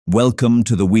Welcome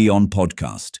to the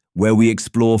WIONPodcast, where we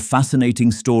explore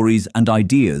fascinating stories and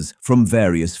ideas from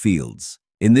various fields.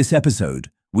 In this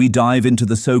episode, we dive into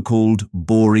the so-called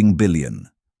boring billion,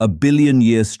 a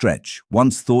billion-year stretch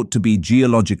once thought to be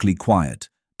geologically quiet,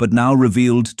 but now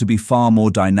revealed to be far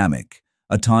more dynamic,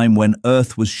 a time when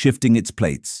Earth was shifting its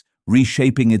plates,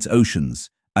 reshaping its oceans,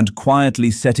 and quietly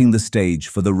setting the stage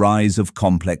for the rise of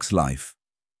complex life.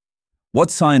 What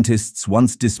scientists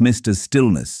once dismissed as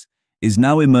stillness is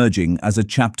now emerging as a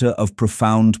chapter of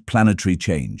profound planetary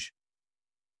change.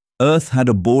 Earth had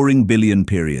a boring billion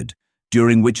period,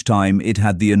 during which time it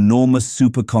had the enormous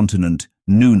supercontinent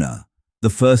Nuna, the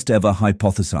first ever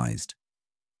hypothesized.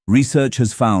 Research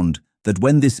has found that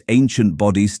when this ancient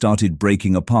body started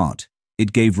breaking apart,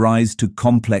 it gave rise to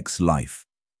complex life.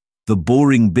 The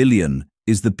boring billion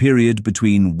is the period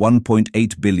between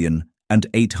 1.8 billion and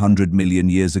 800 million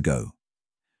years ago.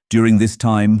 During this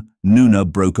time, Nuna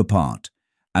broke apart,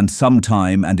 and some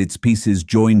time and its pieces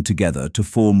joined together to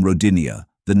form Rodinia,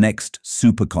 the next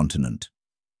supercontinent.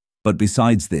 But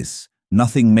besides this,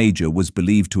 nothing major was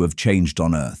believed to have changed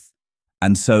on Earth,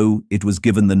 and so it was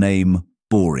given the name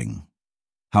boring.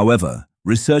 However,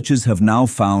 researchers have now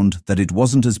found that it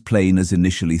wasn't as plain as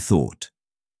initially thought.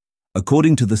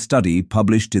 According to the study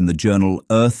published in the journal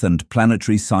Earth and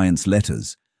Planetary Science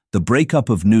Letters, the breakup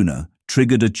of Nuna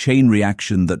triggered a chain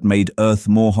reaction that made Earth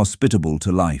more hospitable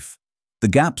to life. The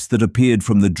gaps that appeared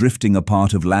from the drifting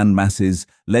apart of land masses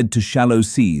led to shallow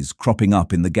seas cropping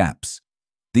up in the gaps.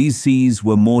 These seas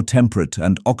were more temperate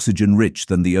and oxygen-rich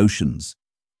than the oceans.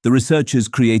 The researchers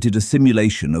created a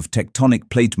simulation of tectonic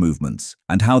plate movements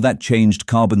and how that changed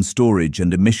carbon storage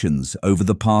and emissions over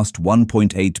the past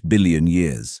 1.8 billion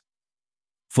years.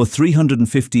 For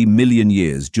 350 million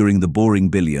years during the boring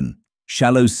billion,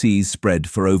 shallow seas spread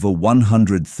for over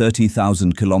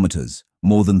 130,000 kilometers,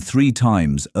 more than 3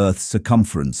 times Earth's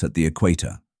circumference at the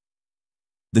equator.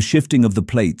 The shifting of the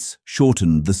plates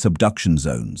shortened the subduction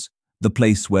zones, the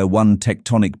place where one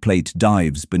tectonic plate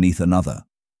dives beneath another.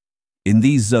 In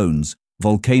these zones,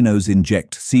 volcanoes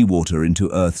inject seawater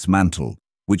into Earth's mantle,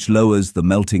 which lowers the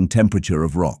melting temperature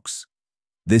of rocks.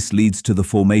 This leads to the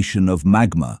formation of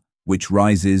magma, which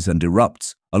rises and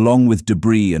erupts along with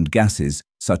debris and gases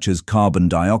such as carbon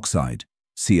dioxide,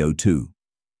 CO2.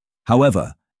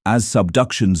 However, as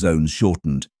subduction zones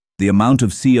shortened, the amount of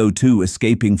CO2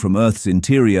 escaping from Earth's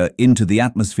interior into the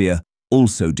atmosphere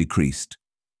also decreased.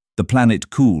 The planet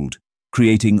cooled,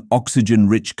 creating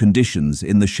oxygen-rich conditions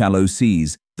in the shallow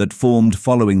seas that formed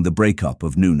following the breakup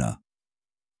of Nuna.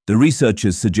 The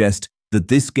researchers suggest that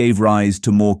this gave rise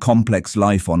to more complex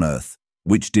life on Earth,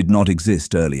 which did not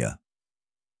exist earlier.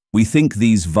 We think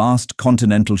these vast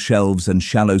continental shelves and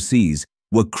shallow seas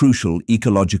were crucial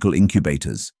ecological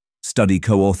incubators, study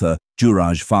co-author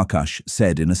Juraj Farkas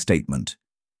said in a statement.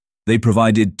 They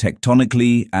provided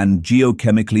tectonically and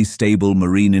geochemically stable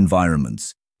marine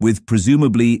environments, with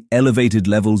presumably elevated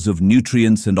levels of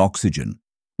nutrients and oxygen,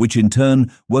 which in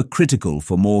turn were critical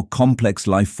for more complex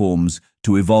life forms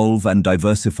to evolve and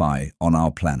diversify on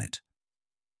our planet.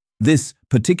 This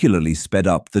particularly sped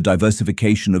up the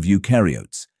diversification of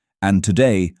eukaryotes, and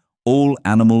today all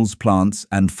animals, plants,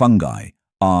 and fungi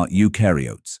are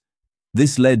eukaryotes.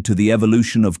 This led to the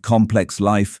evolution of complex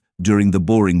life during the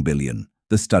boring billion,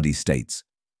 the study states.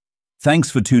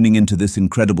 Thanks for tuning into this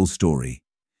incredible story.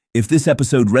 If this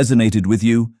episode resonated with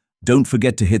you, don't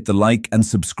forget to hit the like and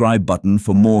subscribe button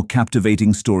for more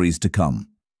captivating stories to come.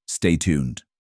 Stay tuned.